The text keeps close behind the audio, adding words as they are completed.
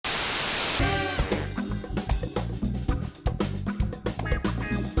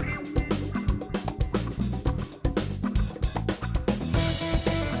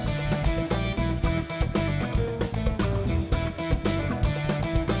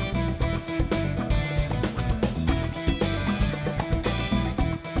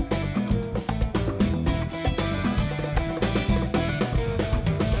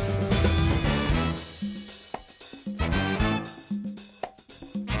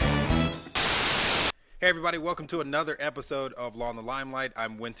Hey, everybody, welcome to another episode of Law in the Limelight.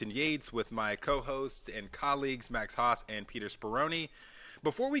 I'm Winton Yates with my co hosts and colleagues, Max Haas and Peter Speroni.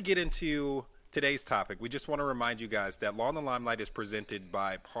 Before we get into today's topic, we just want to remind you guys that Law in the Limelight is presented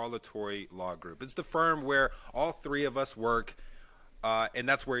by Parlatory Law Group. It's the firm where all three of us work, and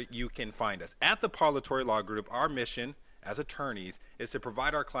that's where you can find us. At the Parlatory Law Group, our mission as attorneys is to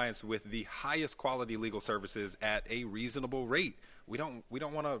provide our clients with the highest quality legal services at a reasonable rate. We don't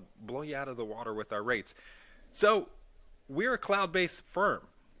want to blow you out of the water with our rates. So we're a cloud-based firm,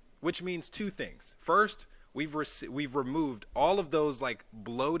 which means two things. First, we've removed all of those like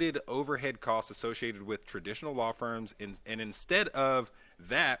bloated overhead costs associated with traditional law firms, and instead of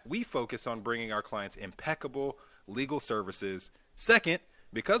that, we focus on bringing our clients impeccable legal services. Second,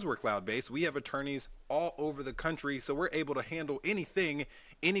 because we're cloud-based, we have attorneys all over the country, so we're able to handle anything,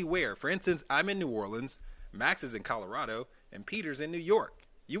 anywhere. For instance, I'm in New Orleans, Max is in Colorado, and Peter's in New York.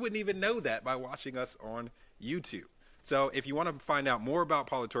 You wouldn't even know that by watching us on YouTube. So if you want to find out more about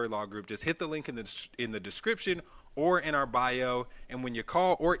Parlatory Law Group, just hit the link in the description or in our bio. And when you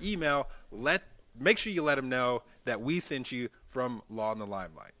call or email, make sure you let them know that we sent you from Law in the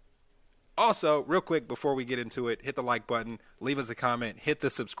Limelight. Also, real quick before we get into it, hit the like button, leave us a comment, hit the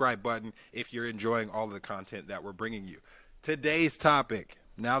subscribe button if you're enjoying all of the content that we're bringing you. Today's topic,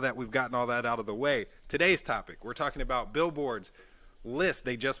 now that we've gotten all that out of the way, today's topic, we're talking about Billboard's list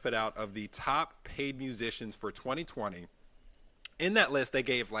they just put out of the top paid musicians for 2020. In that list, they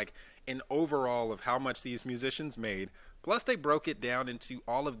gave like an overall of how much these musicians made. Plus, they broke it down into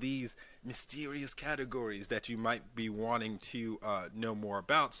all of these mysterious categories that you might be wanting to know more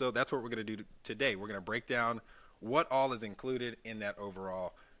about. So that's what we're going to do today. We're going to break down what all is included in that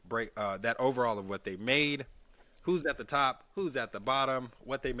overall of what they made, who's at the top, who's at the bottom,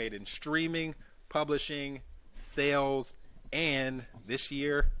 what they made in streaming, publishing, sales, and this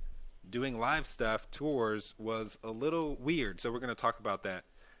year doing live stuff, tours, was a little weird. So we're going to talk about that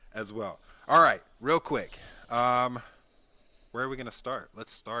as well. All right, real quick. Where are we going to start?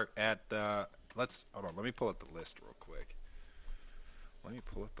 Let's start at hold on. Let me pull up the list real quick. Let me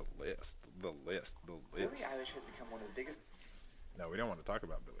pull up the list. The list. Billie Eilish has become one of the biggest. No, we don't want to talk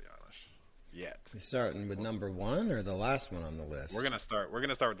about Billie Eilish yet. You starting with number one or the last one on the list? We're gonna start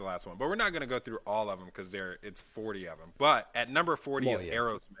with the last one, but we're not gonna go through all of them because it's 40 of them. But at number 40 is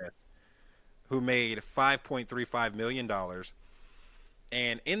Aerosmith, who made $5.35 million.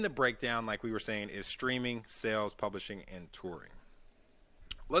 And in the breakdown, like we were saying, is streaming, sales, publishing, and touring.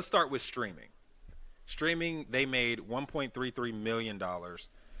 Let's start with streaming. Streaming, they made $1.33 million.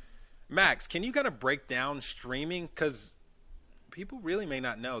 Max, can you kind of break down streaming? Because people really may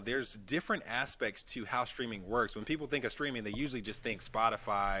not know there's different aspects to how streaming works. When people think of streaming, they usually just think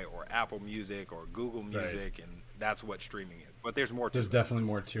Spotify or Apple Music or Google Music, and that's what streaming is. But there's more to it. There's definitely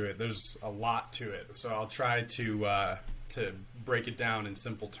more to it. There's a lot to it. So I'll try to break it down in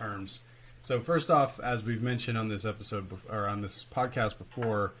simple terms. So first off, as we've mentioned on this episode or on this podcast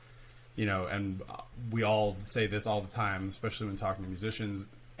before, and we all say this all the time, especially when talking to musicians,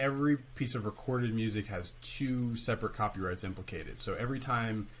 every piece of recorded music has two separate copyrights implicated. So every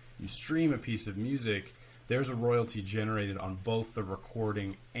time you stream a piece of music, there's a royalty generated on both the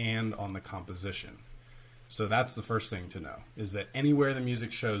recording and on the composition. So that's the first thing to know, is that anywhere the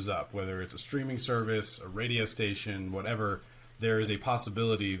music shows up, whether it's a streaming service, a radio station, whatever, there is a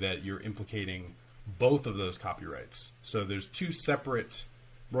possibility that you're implicating both of those copyrights. So there's two separate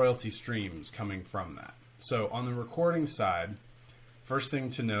royalty streams coming from that. So on the recording side, first thing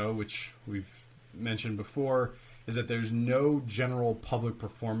to know, which we've mentioned before, is that there's no general public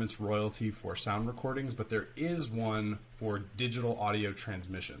performance royalty for sound recordings, but there is one for digital audio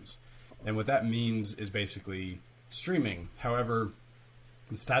transmissions. And what that means is basically streaming. However,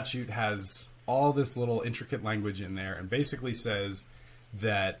 the statute has all this little intricate language in there and basically says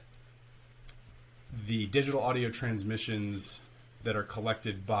that the digital audio transmissions that are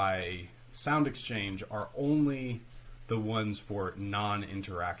collected by Sound Exchange are only the ones for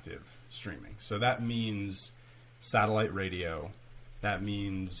non-interactive streaming. So that means satellite radio. That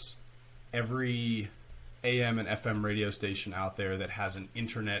means every AM and FM radio station out there that has an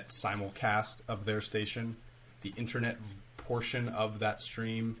internet simulcast of their station. The internet portion of that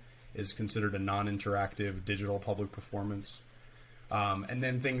stream is considered a non-interactive digital public performance. And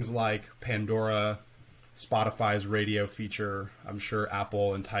then things like Pandora, Spotify's radio feature. I'm sure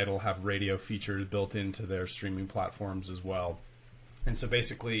Apple and Tidal have radio features built into their streaming platforms as well. And so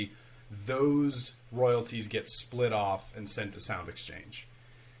basically, those royalties get split off and sent to Sound Exchange.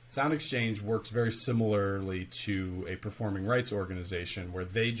 Sound Exchange works very similarly to a performing rights organization where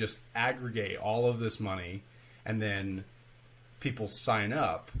they just aggregate all of this money and then people sign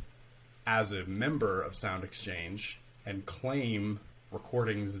up as a member of Sound Exchange and claim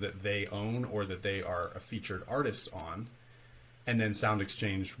recordings that they own or that they are a featured artist on, and then Sound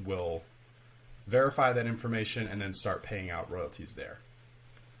Exchange will verify that information and then start paying out royalties there.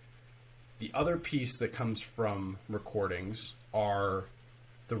 The other piece that comes from recordings are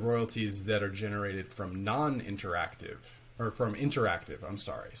the royalties that are generated from non-interactive, or from interactive, I'm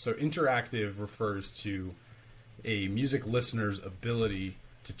sorry. So interactive refers to a music listener's ability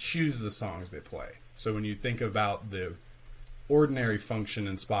to choose the songs they play. So when you think about the ordinary function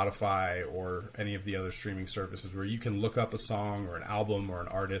in Spotify or any of the other streaming services where you can look up a song or an album or an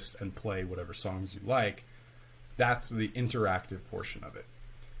artist and play whatever songs you like, that's the interactive portion of it.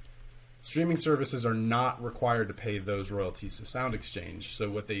 Streaming services are not required to pay those royalties to Sound Exchange. So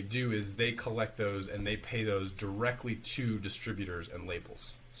what they do is they collect those and they pay those directly to distributors and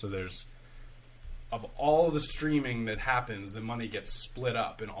labels. So there's, of all the streaming that happens, the money gets split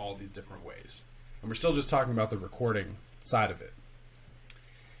up in all these different ways. And we're still just talking about the recording side of it.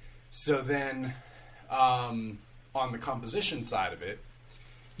 So then on the composition side of it,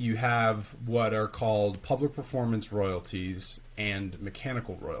 you have what are called public performance royalties and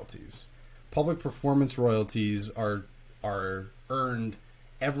mechanical royalties. Public performance royalties are earned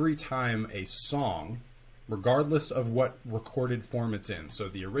every time a song, regardless of what recorded form it's in. So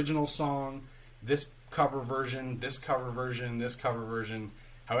the original song, this cover version, this cover version, this cover version,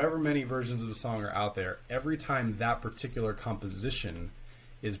 however many versions of the song are out there, every time that particular composition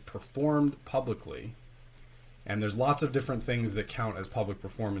is performed publicly, and there's lots of different things that count as public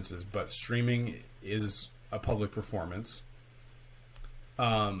performances, but streaming is a public performance.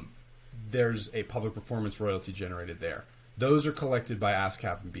 There's a public performance royalty generated there. Those are collected by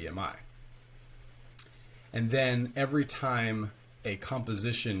ASCAP and BMI. And then every time a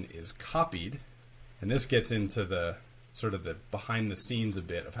composition is copied, and this gets into the sort of the behind the scenes a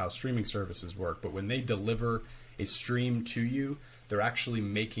bit of how streaming services work, but when they deliver a stream to you, they're actually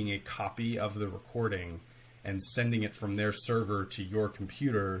making a copy of the recording and sending it from their server to your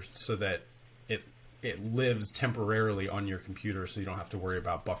computer so that it lives temporarily on your computer, so you don't have to worry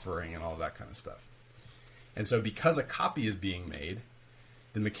about buffering and all that kind of stuff. And so because a copy is being made,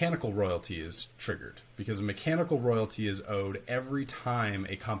 the mechanical royalty is triggered, because a mechanical royalty is owed every time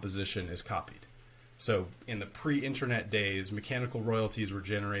a composition is copied. So in the pre-internet days, mechanical royalties were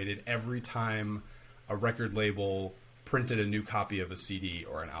generated every time a record label printed a new copy of a CD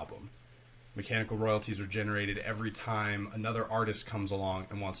or an album. Mechanical royalties are generated every time another artist comes along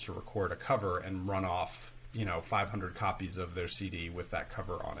and wants to record a cover and run off, 500 copies of their CD with that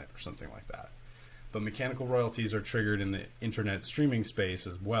cover on it or something like that. But mechanical royalties are triggered in the internet streaming space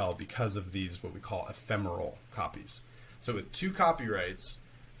as well because of these, what we call ephemeral copies. So with two copyrights,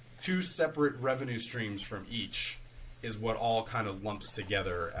 two separate revenue streams from each is what all kind of lumps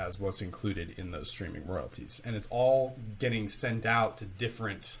together as what's included in those streaming royalties. And it's all getting sent out to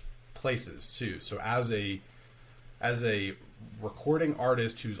different places too. So as a recording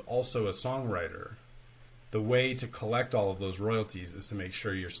artist who's also a songwriter, the way to collect all of those royalties is to make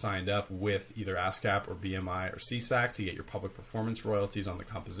sure you're signed up with either ASCAP or BMI or CSAC to get your public performance royalties on the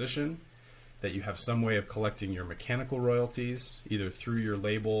composition, that you have some way of collecting your mechanical royalties, either through your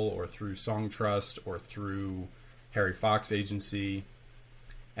label or through Songtrust or through Harry Fox Agency.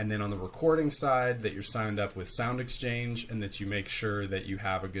 And then on the recording side, that you're signed up with Sound Exchange and that you make sure that you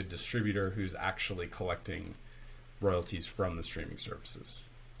have a good distributor who's actually collecting royalties from the streaming services.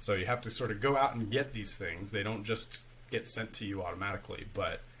 So you have to sort of go out and get these things. They don't just get sent to you automatically,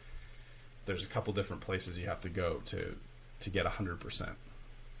 but there's a couple different places you have to go to get 100%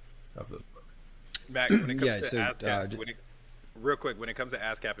 of those. Mac, when it comes Yeah, to so, ASCAP, real quick, when it comes to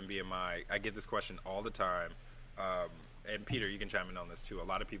ASCAP and BMI, I get this question all the time. And Peter, you can chime in on this too. A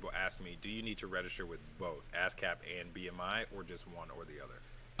lot of people ask me, do you need to register with both ASCAP and BMI or just one or the other?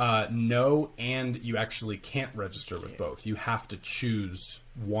 No, and you actually can't register with both. You have to choose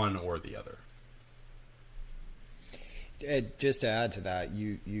one or the other. Just to add to that,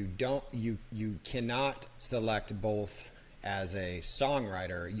 you cannot select both as a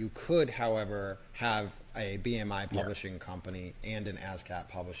songwriter. You could, however, have a BMI publishing company and an ASCAP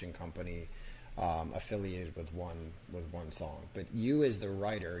publishing company affiliated with one song. But you as the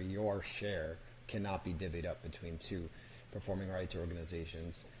writer, your share cannot be divvied up between two performing rights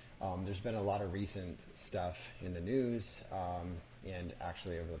organizations. There's been a lot of recent stuff in the news and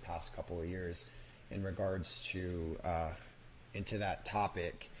actually over the past couple of years in regards to into that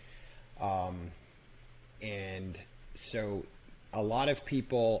topic. And so a lot of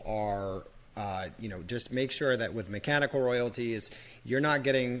people are just make sure that with mechanical royalties, you're not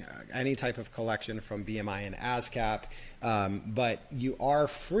getting any type of collection from BMI and ASCAP, but you are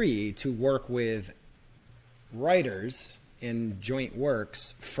free to work with writers in joint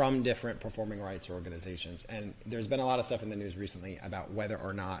works from different performing rights organizations. And there's been a lot of stuff in the news recently about whether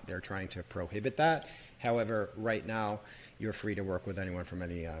or not they're trying to prohibit that. However, right now, you're free to work with anyone from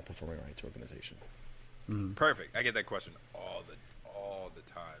any performing rights organization. Perfect. I get that question all the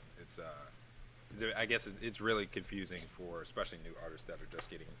time. I guess it's really confusing for especially new artists that are just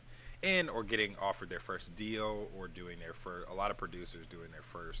getting in or getting offered their first deal or doing a lot of producers doing their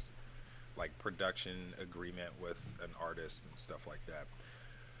first like production agreement with an artist and stuff like that.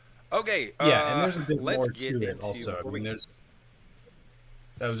 Okay. Yeah, and there's a bit let's more get to it into, also. I mean,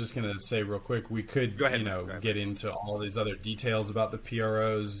 I was just going to say real quick, we could, Go ahead. get into all these other details about the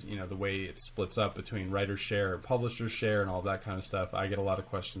PROs, the way it splits up between writer share and publisher share and all that kind of stuff. I get a lot of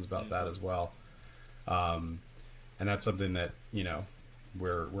questions about that as well. And that's something that,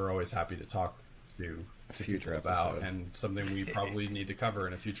 we're always happy to talk to future about, episode. and something we probably need to cover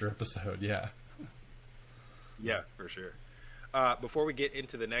in a future episode. Yeah. Yeah, for sure. Before we get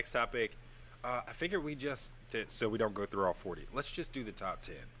into the next topic, I figured so we don't go through all 40, let's just do the top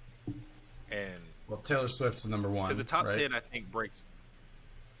 10. And Well, Taylor Swift's number one. because the top right? 10, I think,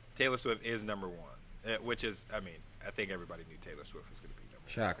 Taylor Swift is number one, which is, I think everybody knew Taylor Swift was going to be number one.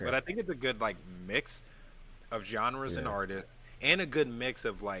 Shocker. But I think it's a good, like, mix of genres and Yeah. artists, and a good mix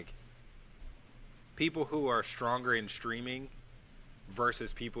of, like, people who are stronger in streaming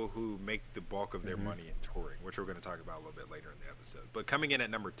versus people who make the bulk of their money in touring, which we're going to talk about a little bit later in the episode. But coming in at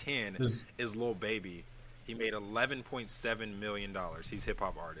number 10 is Lil Baby. He made $11.7 million. He's a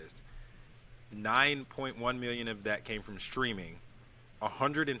hip-hop artist. 9.1 million of that came from streaming.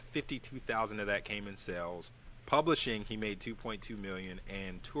 152,000 of that came in sales. Publishing, he made 2.2 million,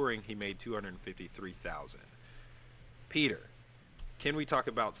 and touring, he made 253,000. Peter, can we talk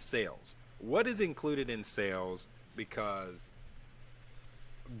about sales? What is included in sales? Because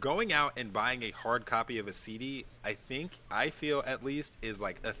going out and buying a hard copy of a CD, I feel at least, is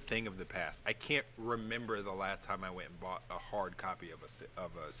like a thing of the past. I can't remember the last time I went and bought a hard copy of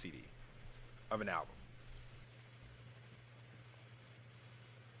a CD, of an album.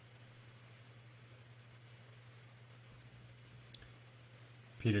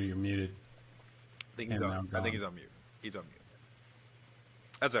 Peter, you're muted. I think he's And on. now I gone. think he's on mute. He's on mute.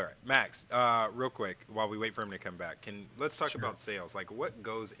 That's all right. Max, real quick, while we wait for him to come back, let's talk about sales. Like, what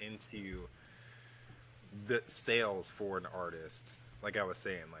goes into the sales for an artist? Like I was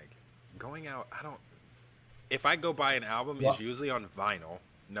saying, like going out, if I go buy an album, it's usually on vinyl,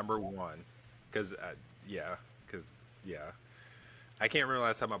 number one, because I can't remember the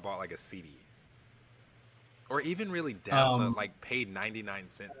last time I bought like a CD, or even really download, like paid 99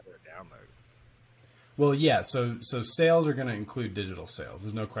 cents for a download. Well, yeah. So sales are going to include digital sales.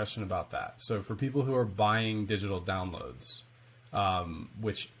 There's no question about that. So for people who are buying digital downloads,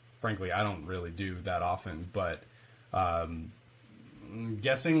 which frankly I don't really do that often, but I'm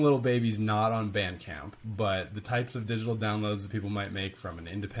guessing Lil Baby's not on Bandcamp, but the types of digital downloads that people might make from an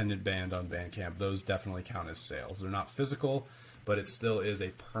independent band on Bandcamp, those definitely count as sales. They're not physical, but it still is a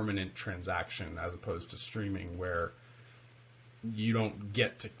permanent transaction as opposed to streaming where you don't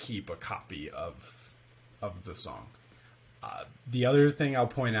get to keep a copy of the song. The other thing I'll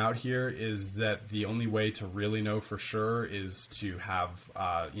point out here is that the only way to really know for sure is to have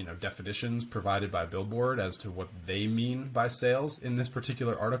definitions provided by Billboard as to what they mean by sales in this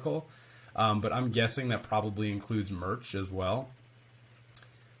particular article. But I'm guessing that probably includes merch as well.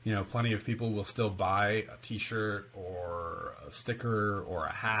 Plenty of people will still buy a t-shirt or a sticker or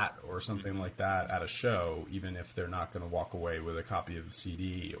a hat or something like that at a show, even if they're not going to walk away with a copy of the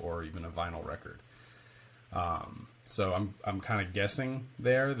CD or even a vinyl record. So I'm kind of guessing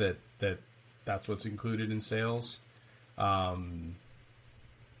there that's what's included in sales. It's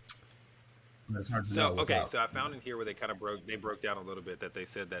hard to know without. So I found in here where they broke down a little bit that they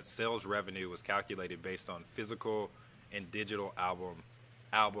said that sales revenue was calculated based on physical and digital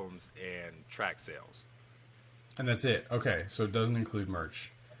albums and track sales. And that's it. Okay, so it doesn't include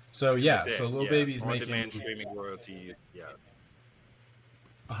merch. So yeah, so Lil Baby's making on-demand streaming royalties. Yeah.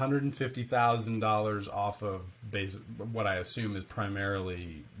 $150,000 off of what I assume is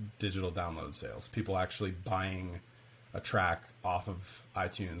primarily digital download sales. People actually buying a track off of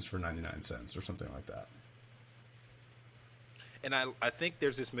iTunes for 99 cents or something like that. And I think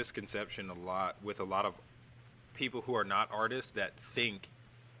there's this misconception with a lot of people who are not artists that think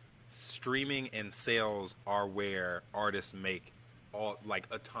streaming and sales are where artists make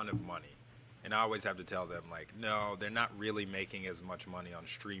a ton of money. And I always have to tell them, like, no, they're not really making as much money on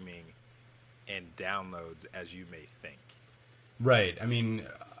streaming in downloads as you may think. Right. I mean,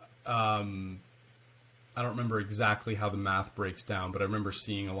 I don't remember exactly how the math breaks down, but I remember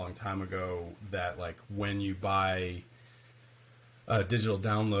seeing a long time ago that like when you buy a digital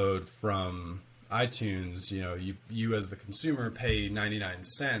download from iTunes, you know, you as the consumer pay 99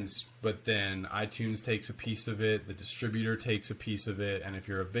 cents, but then iTunes takes a piece of it, the distributor takes a piece of it, and if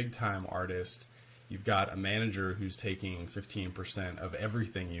you're a big time artist, you've got a manager who's taking 15% of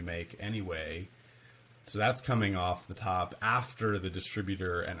everything you make anyway. So that's coming off the top after the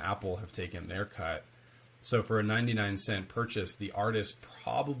distributor and Apple have taken their cut. So for a 99-cent purchase, the artist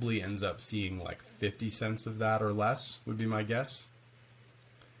probably ends up seeing like 50 cents of that or less, would be my guess.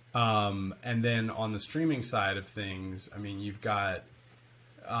 And then on the streaming side of things, I mean, you've got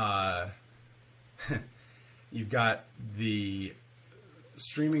the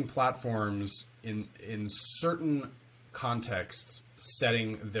streaming platforms in certain contexts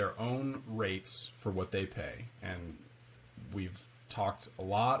setting their own rates for what they pay. And we've talked a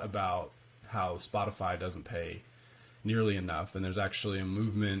lot about how Spotify doesn't pay nearly enough. And there's actually a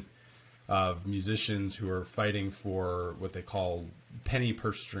movement of musicians who are fighting for what they call penny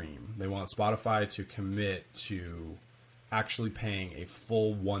per stream. They want Spotify to commit to actually paying a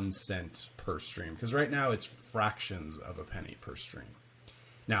full 1 cent per stream. Because right now it's fractions of a penny per stream.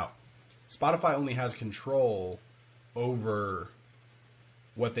 Now, Spotify only has control over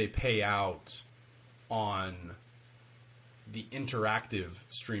what they pay out on the interactive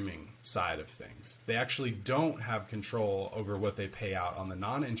streaming side of things. They actually don't have control over what they pay out on the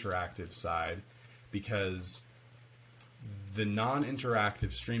non-interactive side, because the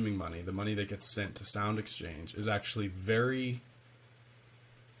non-interactive streaming money, the money that gets sent to Sound Exchange, is actually very,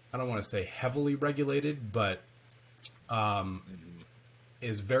 I don't want to say heavily regulated, but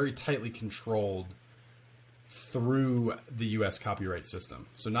is very tightly controlled through the U.S. copyright system.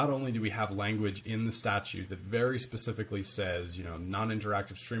 So not only do we have language in the statute that very specifically says, you know,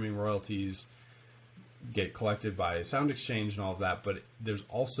 non-interactive streaming royalties get collected by Sound Exchange and all of that, but there's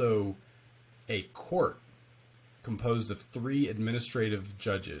also a court composed of 3 administrative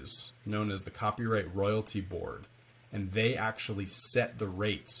judges known as the Copyright Royalty Board, and they actually set the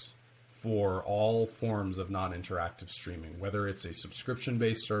rates for all forms of non-interactive streaming, whether it's a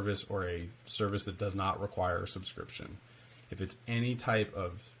subscription-based service or a service that does not require a subscription. If it's any type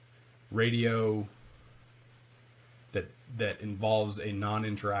of radio that involves a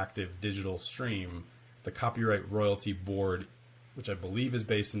non-interactive digital stream, the Copyright Royalty Board, which I believe is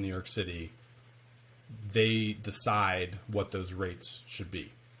based in New York City, they decide what those rates should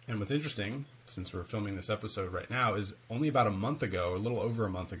be. And what's interesting, since we're filming this episode right now, is only about a month ago, a little over a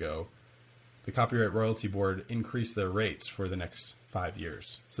month ago, the Copyright Royalty Board increased their rates for the next 5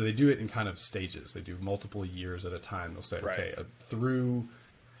 years. So they do it in kind of stages. They do multiple years at a time. They'll say, Right. okay, through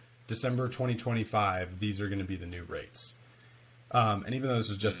December 2025, these are going to be the new rates. And even though this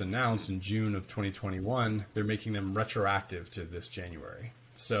was just announced in June of 2021, they're making them retroactive to this January.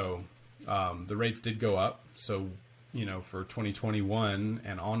 So the rates did go up. So, you know, for 2021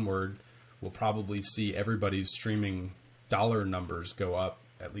 and onward, we'll probably see everybody's streaming dollar numbers go up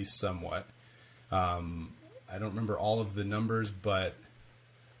at least somewhat. I don't remember all of the numbers, but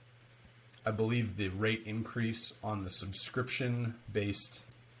I believe the rate increase on the subscription-based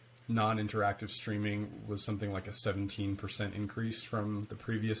non-interactive streaming was something like a 17% increase from the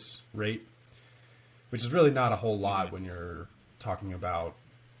previous rate, which is really not a whole lot when you're talking about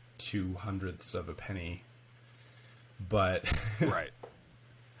 0.02 of a penny. But Right.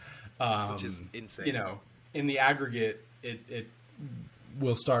 Which is insane. you know, in the aggregate, it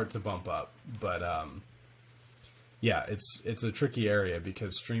will start to bump up. But yeah, it's a tricky area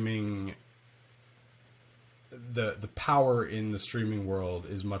because streaming, the power in the streaming world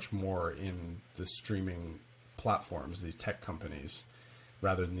is much more in the streaming platforms, these tech companies,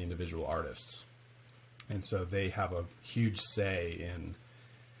 rather than the individual artists. And so they have a huge say in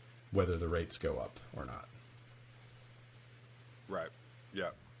whether the rates go up or not. Right. Yeah.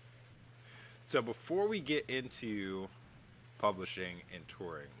 So before we get into publishing and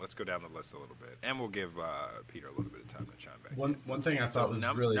touring, let's go down the list a little bit, and we'll give Peter a little bit of time to chime back. One thing I thought was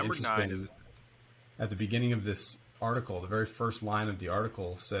really number interesting 9 is at the beginning of this article, the very first line of the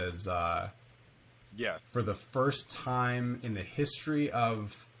article says, yeah, for the first time in the history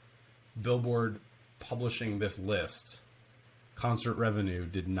of Billboard publishing this list, concert revenue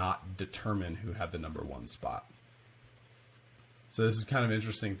did not determine who had the number 1 spot. So this is kind of an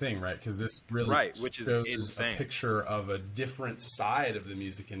interesting thing, right? Because this really which is shows insane. a picture of a different side of the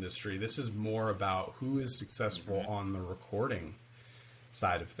music industry. This is more about who is successful on the recording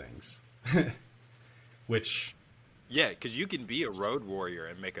side of things, which Yeah, because you can be a road warrior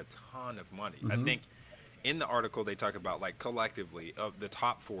and make a ton of money. I think in the article they talk about like collectively of the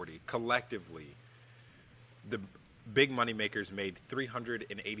top 40, collectively, the big money makers made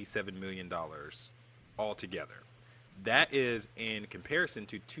 $387 million altogether. That is in comparison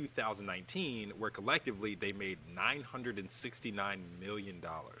to 2019, where collectively they made $969 million.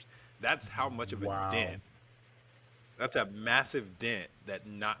 That's how much of a Wow. dent. That's a massive dent that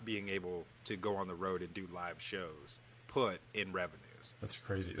not being able to go on the road and do live shows put in revenues. That's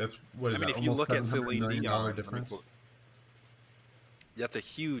crazy. That's what is I mean, that? if you Almost look at $700 Celine million Dion, difference. That's a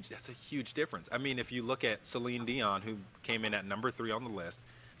huge difference. I mean, if you look at Celine Dion, who came in at number 3 on the list,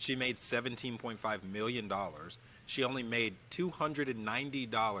 she made $17.5 million. She only made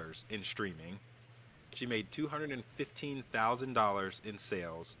 $290 in streaming. She made $215,000 in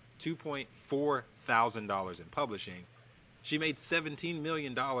sales, $2.4 thousand in publishing. She made $17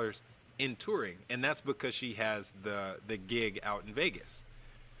 million in touring, and that's because she has the gig out in Vegas.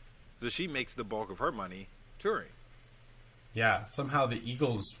 So she makes the bulk of her money touring. Yeah, somehow the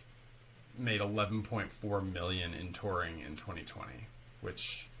Eagles made 11.4 million in touring in 2020,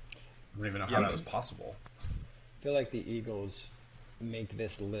 which I don't even know how that was possible. I feel like the Eagles make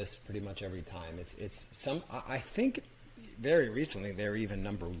this list pretty much every time. It's some. I think very recently they're even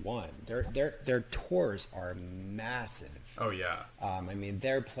number 1. Their tours are massive. Oh yeah. I mean,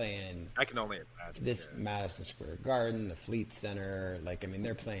 they're playing I can only imagine. this Madison Square Garden, the Fleet Center. Like, I mean,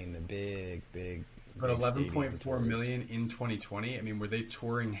 they're playing the big. But big stadium 11.4 tours. million in 2020. I mean, were they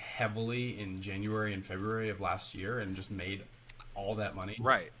touring heavily in January and February of last year and just made all that money?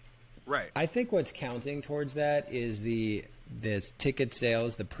 Right. I think what's counting towards that is the ticket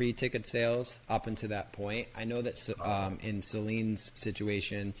sales, the pre-ticket sales up until that point. I know that in Celine's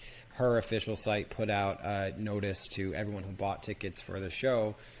situation, her official site put out a notice to everyone who bought tickets for the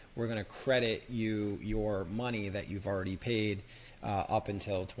show. We're going to credit you your money that you've already paid up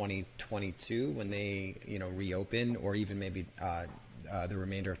until 2022 when they reopen, or even maybe the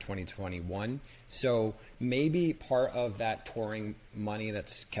remainder of 2021. So maybe part of that touring money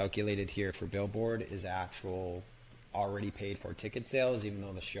that's calculated here for Billboard is actual already paid for ticket sales, even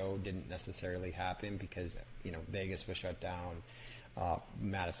though the show didn't necessarily happen because Vegas was shut down,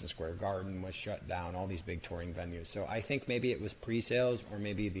 Madison Square Garden was shut down, all these big touring venues. So I think maybe it was pre-sales, or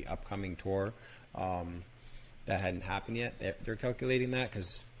maybe the upcoming tour that hadn't happened yet. They're calculating that,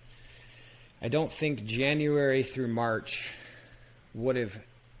 because I don't think January through March would have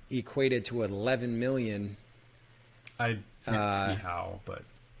equated to 11 million. I can't see how, but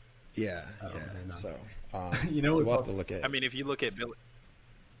Yeah. really know. So, You know, so it's we'll have to also- look at. I mean, if you look at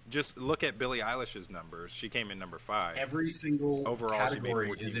just look at Billie Eilish's numbers. She came in number 5. every single Overall, she made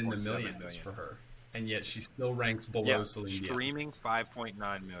category is in the 14.7 millions million. for her, and yet she still ranks below Yeah, Celine Dion. streaming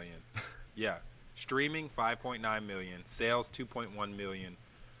 5.9 million. Yeah, streaming 5.9 million, sales 2.1 million,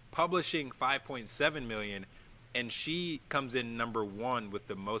 publishing 5.7 million, and she comes in number 1 with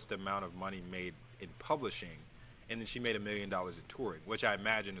the most amount of money made in publishing, and then she made $1 million in touring, which I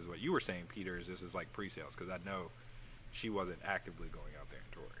imagine is what you were saying, Peter. Is this is like pre-sales, because I know she wasn't actively going out there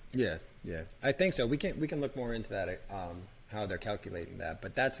and touring. Yeah, I think so. We can look more into that, how they're calculating that.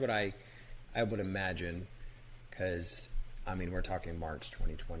 But that's what I would imagine, because I mean, we're talking March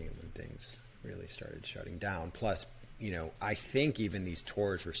 2020 when things really started shutting down. Plus, I think even these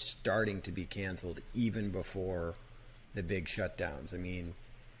tours were starting to be canceled even before the big shutdowns. I mean,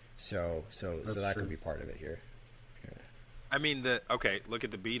 so that true. could be part of it here. Yeah. I mean, look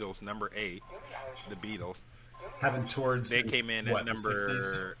at the Beatles, number 8. The Beatles. Haven't toured They since, came in what, at the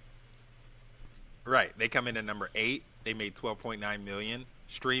 60s? number. Right, they come in at number 8. They made 12.9 million.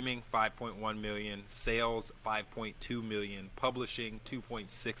 Streaming 5.1 million. Sales 5.2 million. Publishing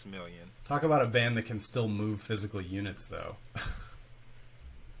 2.6 million. Talk about a band that can still move physical units, though.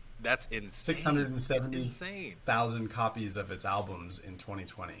 That's insane. 670,000 It's insane. copies of its albums in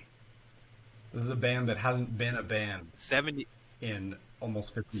 2020. This is a band that hasn't been a band 70, in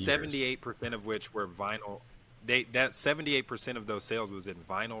almost 50 years. 78% of which were vinyl. That 78% of those sales was in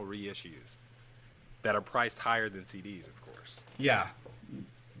vinyl reissues that are priced higher than CDs, of course. Yeah.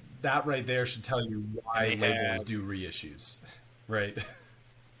 That right there should tell you why And they labels have- do reissues. Right?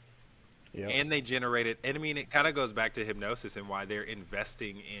 Yep. And they generated, and I mean, it kind of goes back to Hypnosis and why they're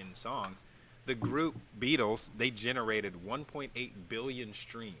investing in songs. The group Beatles, they generated 1.8 billion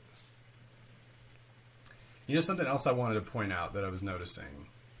streams. You know, something else I wanted to point out that I was noticing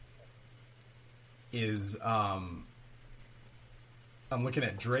is I'm looking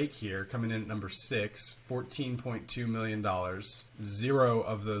at Drake here, coming in at number 6, $14.2 million. 0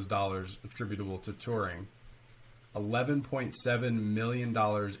 of those dollars attributable to touring. $11.7 million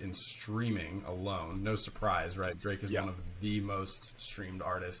in streaming alone. No surprise, right? Drake is one of the most streamed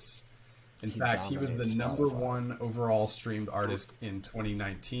artists. In fact, he was the dominates number Spotify. one overall streamed artist in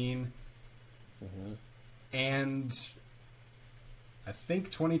 2019. And I think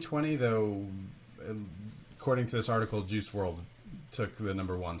 2020, though, according to this article, Juice WRLD took the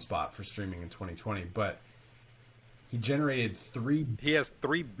number one spot for streaming in 2020. But he generated He has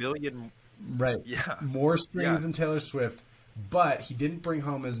 3 billion. Yeah. more streams Yeah. than Taylor Swift, but he didn't bring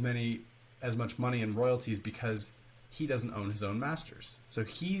home as much money in royalties because he doesn't own his own masters. So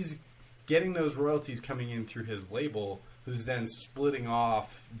he's getting those royalties coming in through his label, who's then splitting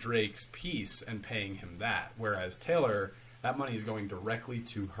off Drake's piece and paying him that. Whereas Taylor, that money is going directly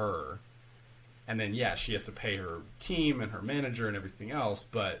to her. And then, yeah, she has to pay her team and her manager and everything else,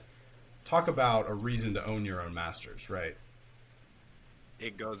 but talk about a reason to own your own masters, right?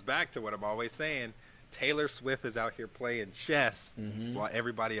 It goes back to what I'm always saying. Taylor Swift is out here playing chess while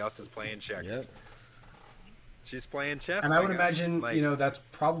everybody else is playing checkers. Yep. She's playing chess. And I would my guy. imagine, Like, that's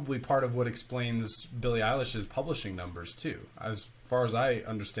probably part of what explains Billie Eilish's publishing numbers, too. As far as I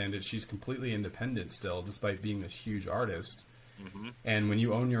understand it, she's completely independent still, despite being this huge artist. And when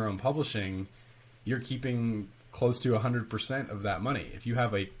you own your own publishing, you're keeping close to 100% of that money. If you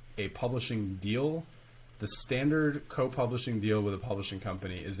have a publishing deal, the standard co-publishing deal with a publishing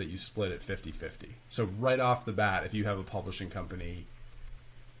company is that you split it 50-50. So right off the bat, if you have a publishing company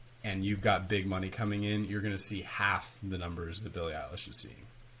and you've got big money coming in, you're going to see half the numbers that Billie Eilish is seeing,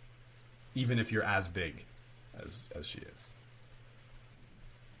 even if you're as big as she is.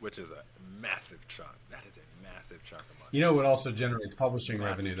 which is a massive chunk. That is a massive chunk of money. You know what also generates publishing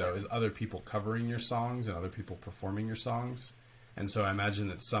Massive revenue, though, chunk. is other people covering your songs and other people performing your songs. And so I imagine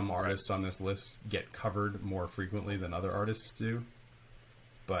that some artists on this list get covered more frequently than other artists do.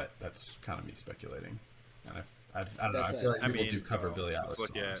 But that's kind of me speculating. And I don't know. I feel like I people mean, do cover well, Billie let's Eilish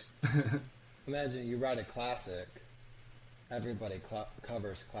look at- songs. Imagine you write a classic, everybody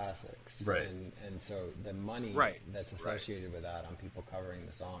covers classics, Right. And so the money Right, that's associated with that on people covering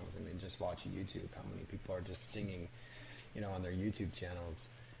the songs. I mean, just watch YouTube. How many people are just singing, on their YouTube channels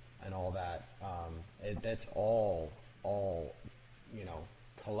and all that. That's all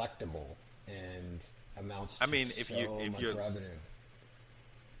collectible and amounts to I mean, if so if much you're- revenue.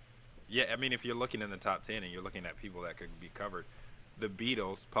 Yeah, I mean, if you're looking in the top 10 and you're looking at people that could be covered, the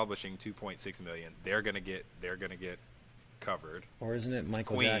Beatles publishing 2.6 million, they're gonna get covered. Or isn't it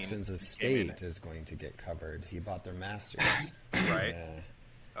Michael Queen Jackson's came in estate is going to get covered? He bought their masters. Right. Yeah.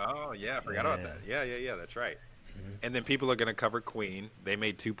 Oh yeah, I forgot about that. Yeah. Yeah, that's right. And then people are going to cover Queen. They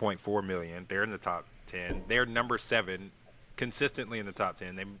made 2.4 million. They're in the top 10. They're number 7, consistently in the top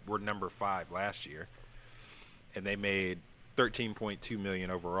 10. They were number 5 last year, and they made 13.2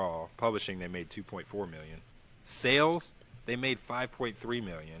 million overall. Publishing, they made 2.4 million. Sales, they made 5.3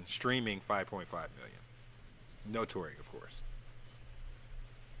 million. Streaming, 5.5 million. No touring, of course.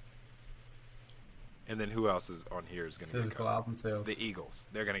 And then who else is on here is going to get Physical covered? album sales. The Eagles.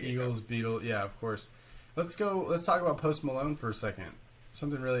 They're going to get Eagles, covered. Beatles, yeah, of course. Let's talk about Post Malone for a second.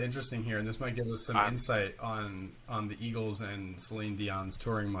 Something really interesting here, and this might give us some insight on the Eagles and Celine Dion's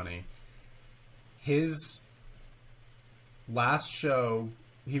touring money. His last show,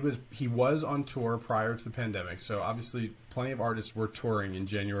 he was on tour prior to the pandemic, so obviously plenty of artists were touring in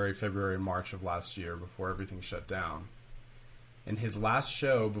January, February, and March of last year before everything shut down. And his last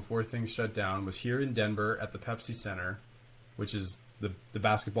show before things shut down was here in Denver at the Pepsi Center, which is the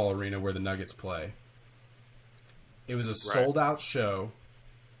basketball arena where the Nuggets play. It was a sold-out show,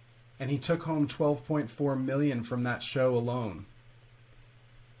 and he took home $12.4 million from that show alone.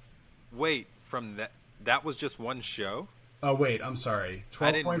 Wait, from that was just one show? Oh, wait, I'm sorry.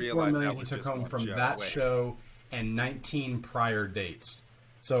 I didn't $12.4 realize million that he was took just home one from show. that Wait. show and 19 prior dates.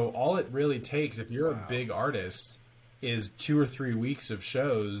 So all it really takes, if you're a big artist, is 2 or 3 weeks of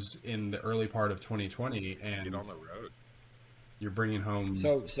shows in the early part of 2020, and Get on the road. you're bringing home.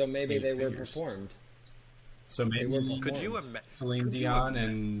 So maybe Eight they were figures. performed. So maybe were performed. Could you imagine? Celine Dion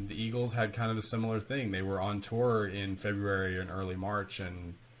and the Eagles had kind of a similar thing. They were on tour in February and early March,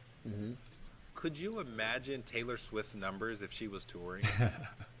 and Could you imagine Taylor Swift's numbers if she was touring?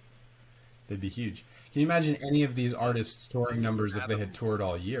 they'd be huge. Can you imagine any of these artists' touring numbers if they had toured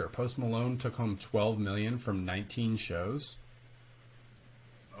all year? Post Malone took home $12 million from 19 shows.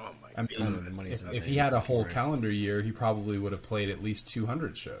 Oh my I god! I know mean, the money's if insane he had a for whole touring. calendar year, he probably would have played at least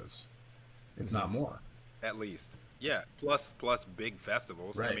 200 shows, if not more. At least, yeah. Plus big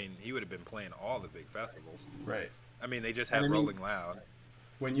festivals. Right. I mean, he would have been playing all the big festivals. Right. I mean, they just had And I mean- Rolling Loud.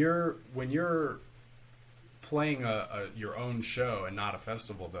 When you're playing your own show and not a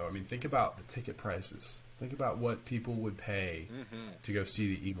festival, though, I mean, think about the ticket prices. Think about what people would pay to go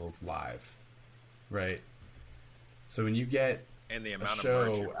see the Eagles live, right? So when you get And the a amount of merch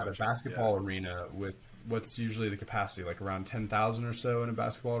show you're at a pushing, basketball arena with what's usually the capacity, like around 10,000 or so in a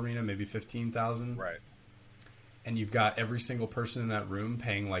basketball arena, maybe 15,000. Right. And you've got every single person in that room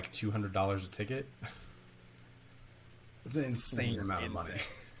paying like $200 a ticket. It's an insane amount of money.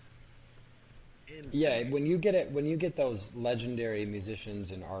 Yeah, when you get those legendary musicians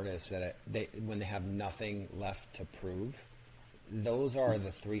and artists that when they have nothing left to prove, those are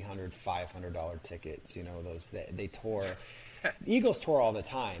the $300, $500 tickets. You know, those they tour. The Eagles tour all the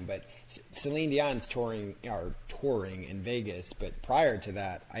time, but Celine Dion's touring in Vegas. But prior to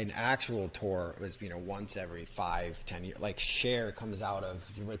that, an actual tour was once every 5-10 years. Like Cher comes out of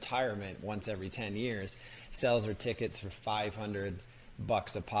retirement once every 10 years, sells her tickets for $500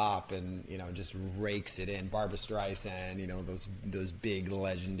 a pop, and just rakes it in. Barbra Streisand, those big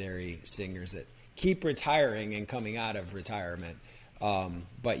legendary singers that keep retiring and coming out of retirement.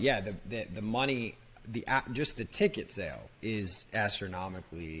 But yeah, the money. Just the ticket sale is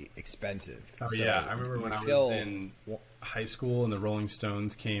astronomically expensive. Oh So yeah, I remember when I was in high school and the Rolling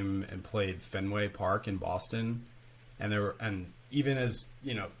Stones came and played Fenway Park in Boston, and even as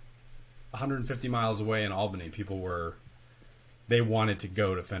 150 miles away in Albany, they wanted to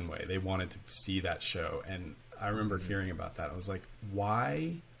go to Fenway. They wanted to see that show, and I remember hearing about that. I was like,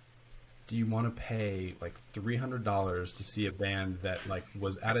 why do you want to pay like $300 to see a band that like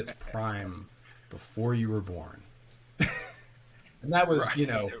was at its prime before you were born? And that was,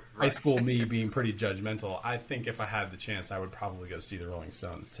 high school me being pretty judgmental. I think if I had the chance, I would probably go see the Rolling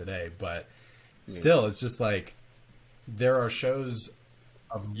Stones today. But still, it's just like there are shows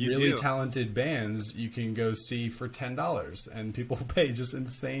of really talented bands you can go see for $10, and people pay just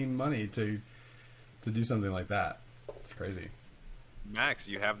insane money to do something like that. It's crazy. Max,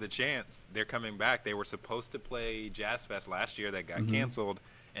 you have the chance. They're coming back. They were supposed to play Jazz Fest last year. That got canceled.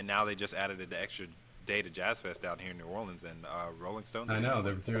 And now they just added an extra day to Jazz Fest down here in New Orleans, and Rolling Stones. I know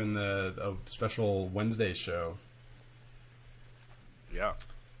they're doing a special Wednesday show. Yeah.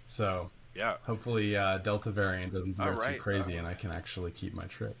 So yeah, hopefully Delta variant doesn't go right. too crazy, and I can actually keep my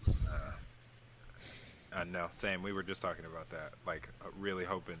trip. I know. Same. We were just talking about that. Like, really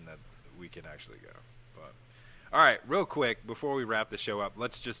hoping that we can actually go. But all right, real quick before we wrap the show up,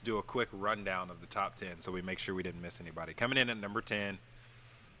 let's just do a quick rundown of the top 10 so we make sure we didn't miss anybody. Coming in at number 10.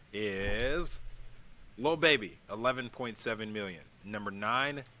 Is Lil Baby, 11.7 million. Number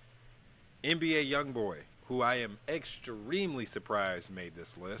 9, NBA YoungBoy, who I am extremely surprised made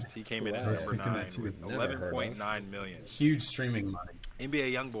this list. He came in at number 9 with 11.9 million. Huge streaming money.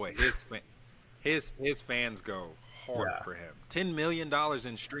 NBA YoungBoy, his fans go hard for him. $10 million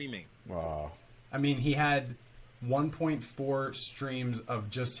in streaming. Wow. I mean, he had 1.4 streams of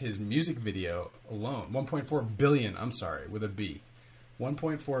just his music video alone. 1.4 billion, I'm sorry, with a B.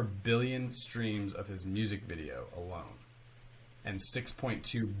 1.4 billion streams of his music video alone, and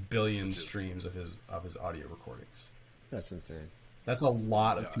 6.2 billion streams of his audio recordings. That's insane. That's a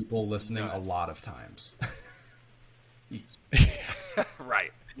lot of people listening a lot of times.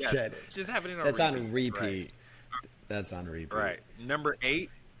 Right. Yeah. It's just happening on That's repeat. on repeat. Right. That's on repeat. Right. Number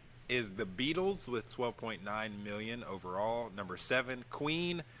 8 is the Beatles with 12.9 million overall. Number 7,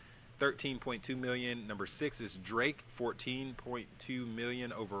 Queen, 13.2 million. Number 6 is Drake, 14.2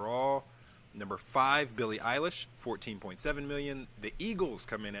 million overall. Number 5, Billie Eilish, 14.7 million. The Eagles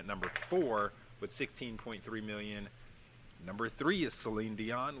come in at number 4 with 16.3 million. Number 3 is Celine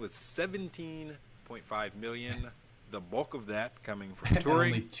Dion with 17.5 million. The bulk of that coming from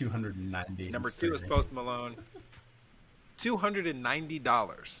touring. Only 290. Number 2 is Post Malone.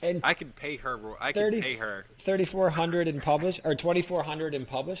 $290, And I could pay her. I could pay her $3,400 in $2,400 in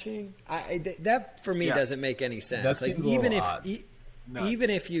publishing. That for me doesn't make any sense. That Like seems a even little if odd. even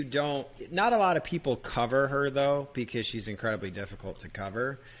if you don't, not a lot of people cover her though because she's incredibly difficult to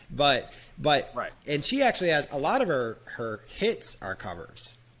cover. But Right. and she actually has a lot of her hits are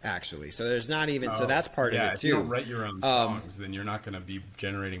covers actually. So there's not even so that's part of it if too. you don't write your own songs, then you're not going to be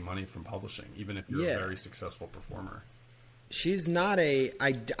generating money from publishing, even if you're a very successful performer. She's not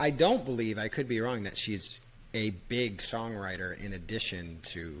I don't believe, I could be wrong, that she's a big songwriter in addition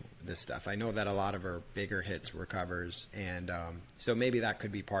to this stuff. I know that a lot of her bigger hits were covers, and so maybe that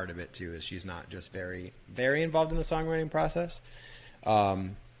could be part of it too, is she's not just very, very involved in the songwriting process,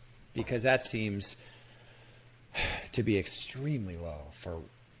 because that seems to be extremely low for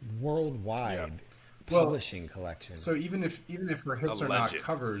worldwide publishing collection. So even if her hits are not Alleged.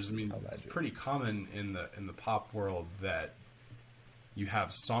 covers, I mean, it's pretty common in the pop world that you have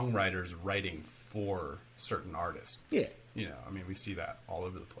songwriters writing for certain artists. Yeah. I mean, we see that all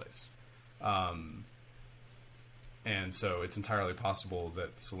over the place. And so it's entirely possible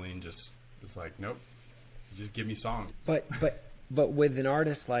that Celine just was like, nope, just give me songs. But with an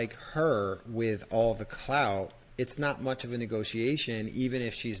artist like her, with all the clout, it's not much of a negotiation. Even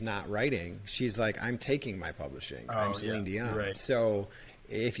if she's not writing, she's like, I'm taking my publishing. I'm Celine Dion. Right. So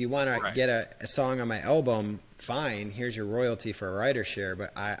if you want to get a song on my album, fine. Here's your royalty for a writer share,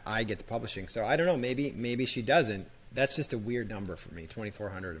 but I get the publishing. So I don't know. Maybe she doesn't. That's just a weird number for me.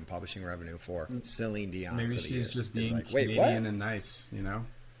 2,400 in publishing revenue for Celine Dion. Maybe for the she's year. just being like, Canadian and nice, you know?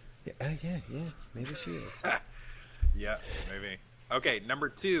 Yeah. Maybe she is. Yeah, maybe. Okay, number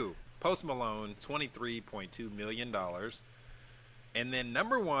 2, Post Malone, $23.2 million. And then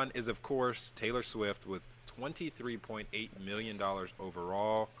number 1 is, of course, Taylor Swift with $23.8 million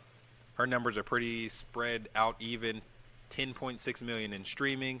overall. Her numbers are pretty spread out even. 10.6 million in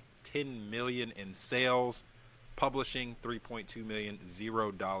streaming, 10 million in sales, publishing, 3.2 million,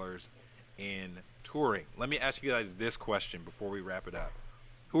 $0 in touring. Let me ask you guys this question before we wrap it up.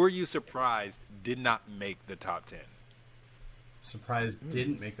 Who are you surprised did not make the top 10? Surprised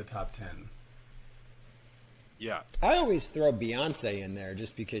didn't make the top 10. Yeah. I always throw Beyonce in there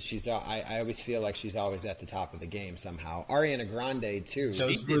just because I always feel like she's always at the top of the game somehow. Ariana Grande too.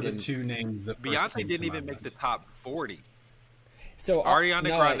 Those were the two names that first Beyonce came didn't to even my make the mind. top 40. So Ariana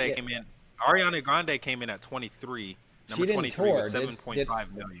no, Grande came in. Ariana Grande came in at 23. Number didn't 23 tour, was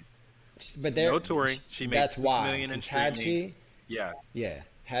 7.5 million. But No touring. She made that's 2 why. million in 'Cause had streaming. Yeah.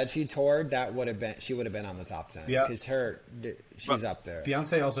 had she toured, she would have been on the top 10. Yeah. Because she's But up there.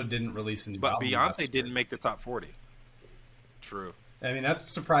 Beyonce also didn't release a new But album. Beyonce last year. didn't make the top 40. True. I mean, that's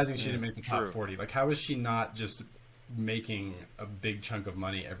surprising she didn't make the top True. 40. Like, how is she not just making a big chunk of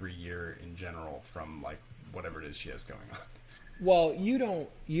money every year in general from, like, whatever it is she has going on? Well, you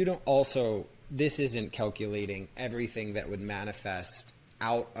don't also, this isn't calculating everything that would manifest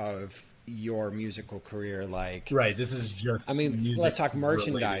out of your musical career. Like, Right, this is just I mean, music let's talk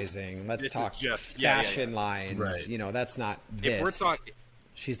related. merchandising. Let's This is talk just- fashion lines. Right. You know, that's not this. If we're talking,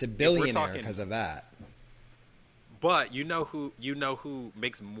 She's a billionaire talking- because of that. but you know who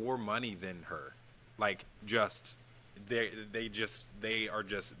makes more money than her? Like, just they are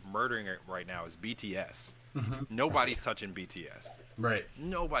just murdering it right now is BTS. Nobody's touching BTS. Right,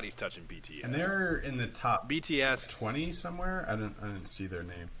 Nobody's touching BTS. and they're in the top BTS, 20 somewhere. I didn't see their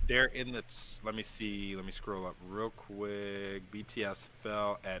name. they're in the. Let me see. Let me scroll up real quick. BTS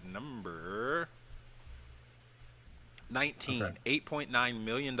fell at number 19. Okay. $8.9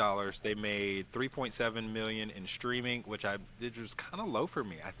 million. They made 3.7 million in streaming, which was kind of low for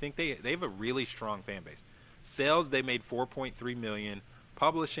me. I think they have a really strong fan base. Sales, they made 4.3 million.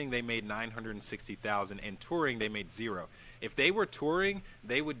 Publishing, they made 960,000, and touring, they made 0. If they were touring,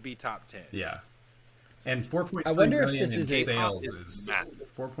 they would be top 10. Yeah, and 4.3 I wonder if million this in is a- sales is is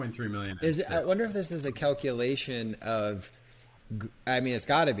massive. 4.3 million. I wonder if this is a calculation of, I mean, it's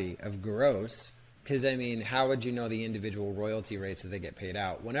got to be, of gross. Because, I mean, how would you know the individual royalty rates that they get paid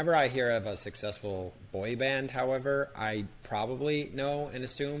out? Whenever I hear of a successful boy band, however, I probably know and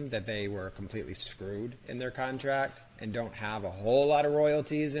assume that they were completely screwed in their contract and don't have a whole lot of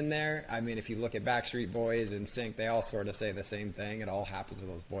royalties in there. I mean, if you look at Backstreet Boys and Sync, they all sort of say the same thing. It all happens to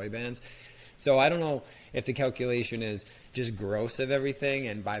those boy bands. So I don't know if the calculation is just gross of everything,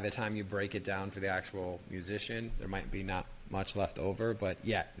 and by the time you break it down for the actual musician, there might be not much left over. But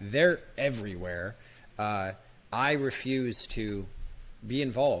yeah, they're everywhere. I refuse to be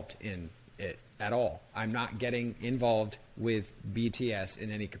involved in it at all. I'm not getting involved with BTS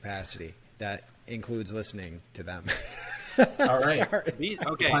in any capacity. That includes listening to them. All right. Okay,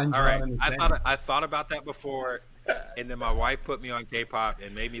 all Find John right. in the I thought about that before, and then my wife put me on K-pop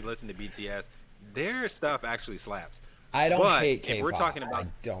and made me listen to BTS. Their stuff actually slaps. I don't But hate if K-pop. we're talking about- I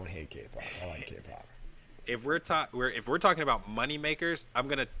don't hate K-pop. I like K-pop. If we're talking about money makers, I'm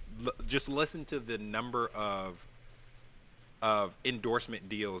gonna just listen to the number of endorsement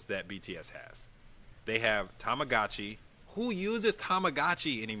deals that BTS has. They have Tamagotchi. Who uses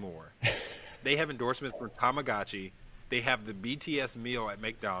Tamagotchi anymore? They have endorsements for Tamagotchi. They have the BTS meal at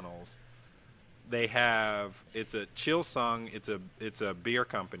McDonald's. They have it's a Chill Sung. It's a beer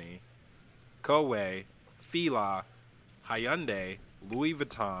company. Koei, Fila, Hyundai, Louis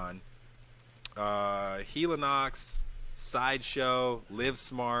Vuitton, Helinox, Sideshow, Live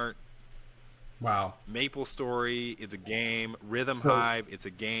Smart, Wow. Maple Story, it's a game. Rhythm So- Hive, it's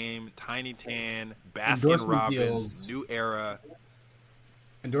a game. Tiny Tan, Baskin Endorsement Robbins, deals- New Era.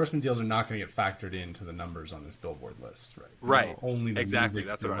 Endorsement deals are not going to get factored into the numbers on this Billboard list, right? Right. Only the Exactly. music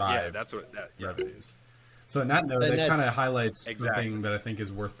That's what. derived That's what. Yeah. revenues. So in that note, And that kind of that's- highlights Exactly. something that I think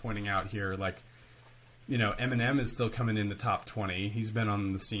is worth pointing out here. Like, you know, Eminem is still coming in the top 20. He's been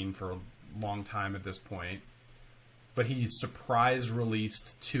on the scene for a long time at this point. but he surprise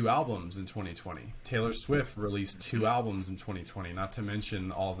released 2 albums in 2020. Taylor Swift released 2 albums in 2020, not to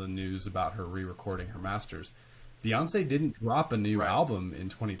mention all the news about her re-recording her masters. Beyonce didn't drop a new album in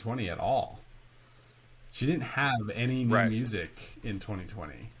 2020 at all. She didn't have any new music in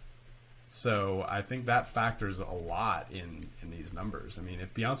 2020. So I think that factors a lot in these numbers. I mean,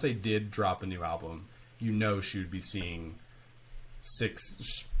 if Beyonce did drop a new album, you know she would be seeing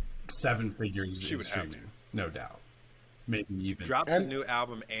 6, 7 figures in streaming, no doubt. Maybe even. Drops a new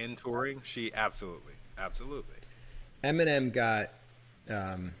album and touring, she absolutely. Eminem got,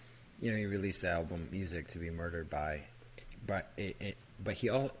 he released the album "Music to Be Murdered By," but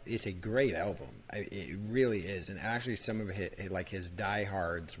it's a great album. It really is, and actually, some of his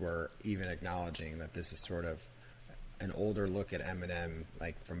diehards were even acknowledging that this is sort of an older look at Eminem,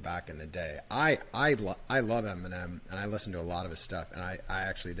 like from back in the day. I love Eminem, and I listen to a lot of his stuff, and I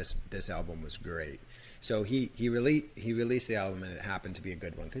actually this album was great. So he released the album, and it happened to be a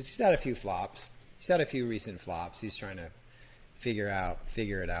good one because he's had a few flops. He's had a few recent flops. He's trying to figure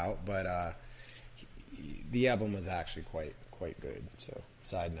it out, but the album was actually quite good. So,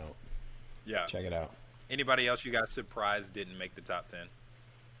 side note, check it out. Anybody else you guys surprised didn't make the top 10?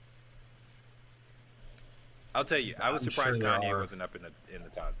 I'll tell you, I was surprised Kanye wasn't up in the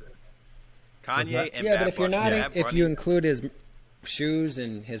top 10. Kanye and but if you're not, if you Bunny, include his shoes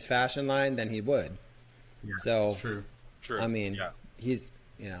and his fashion line, then he would. Yeah, so that's true. I mean, he's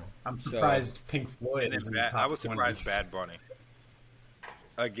I'm surprised Pink Floyd is in the top I was 20. surprised Bad Bunny.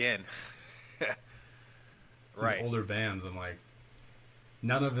 Again. Right. Older bands, I'm like,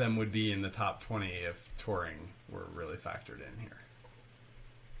 none of them would be in the top 20 if touring were really factored in here.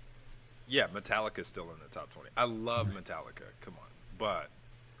 Yeah, Metallica's still in the top 20. I love Metallica. Come on. But,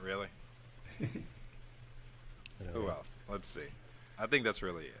 really? Who else? Let's see. I think that's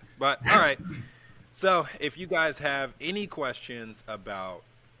really it. But, all right. So, if you guys have any questions about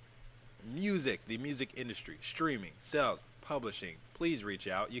music, the music industry, streaming, sales, publishing, please reach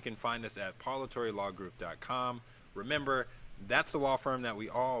out. You can find us at paulitorylawgroup.com. Remember, that's the law firm that we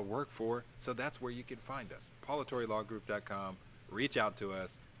all work for, so that's where you can find us. paulitorylawgroup.com. Reach out to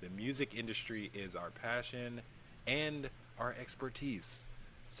us. The music industry is our passion and our expertise.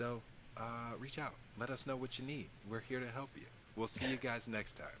 So reach out. Let us know what you need. We're here to help you. We'll see you guys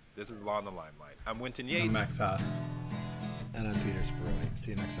next time. This is Law in the Limelight. I'm Winton Yates. I'm Max Haas. And I'm Peter Speroni.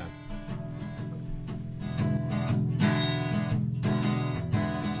 See you next time.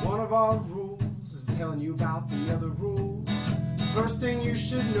 One of our rules is telling you about the other rules. First thing you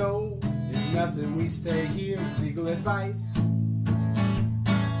should know is nothing we say here is legal advice.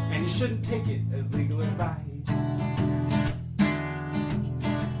 And you shouldn't take it as legal advice.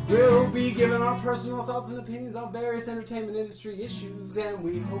 We'll be giving our personal thoughts and opinions on various entertainment industry issues, and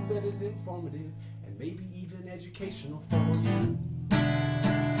we hope that it's informative and maybe even educational for you.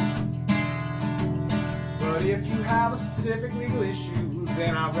 But if you have a specific legal issue,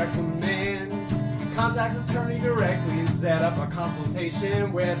 then I recommend contact an attorney directly and set up a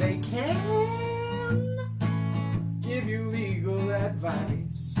consultation where they can give you legal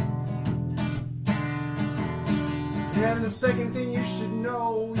advice. And the second thing you should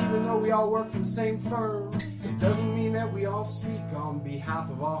know, even though we all work for the same firm, it doesn't mean that we all speak on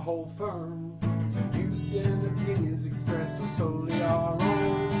behalf of our whole firm. The views and opinions expressed are solely our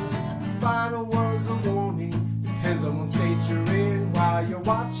own. Final words of warning depends on what state you're in. While you're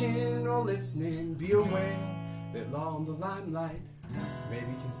watching or listening, be aware that Law in the Limelight may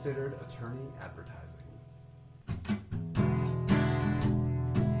be considered attorney advertising.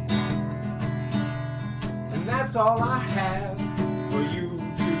 And that's all I have for you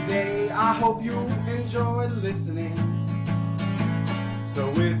today. I hope you enjoyed listening. So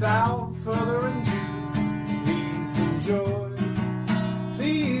without further ado,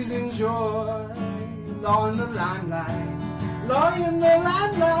 please enjoy Law in the Limelight. Law in the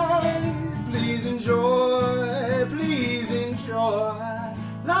Limelight. Please enjoy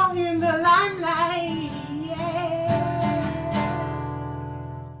Law in the Limelight.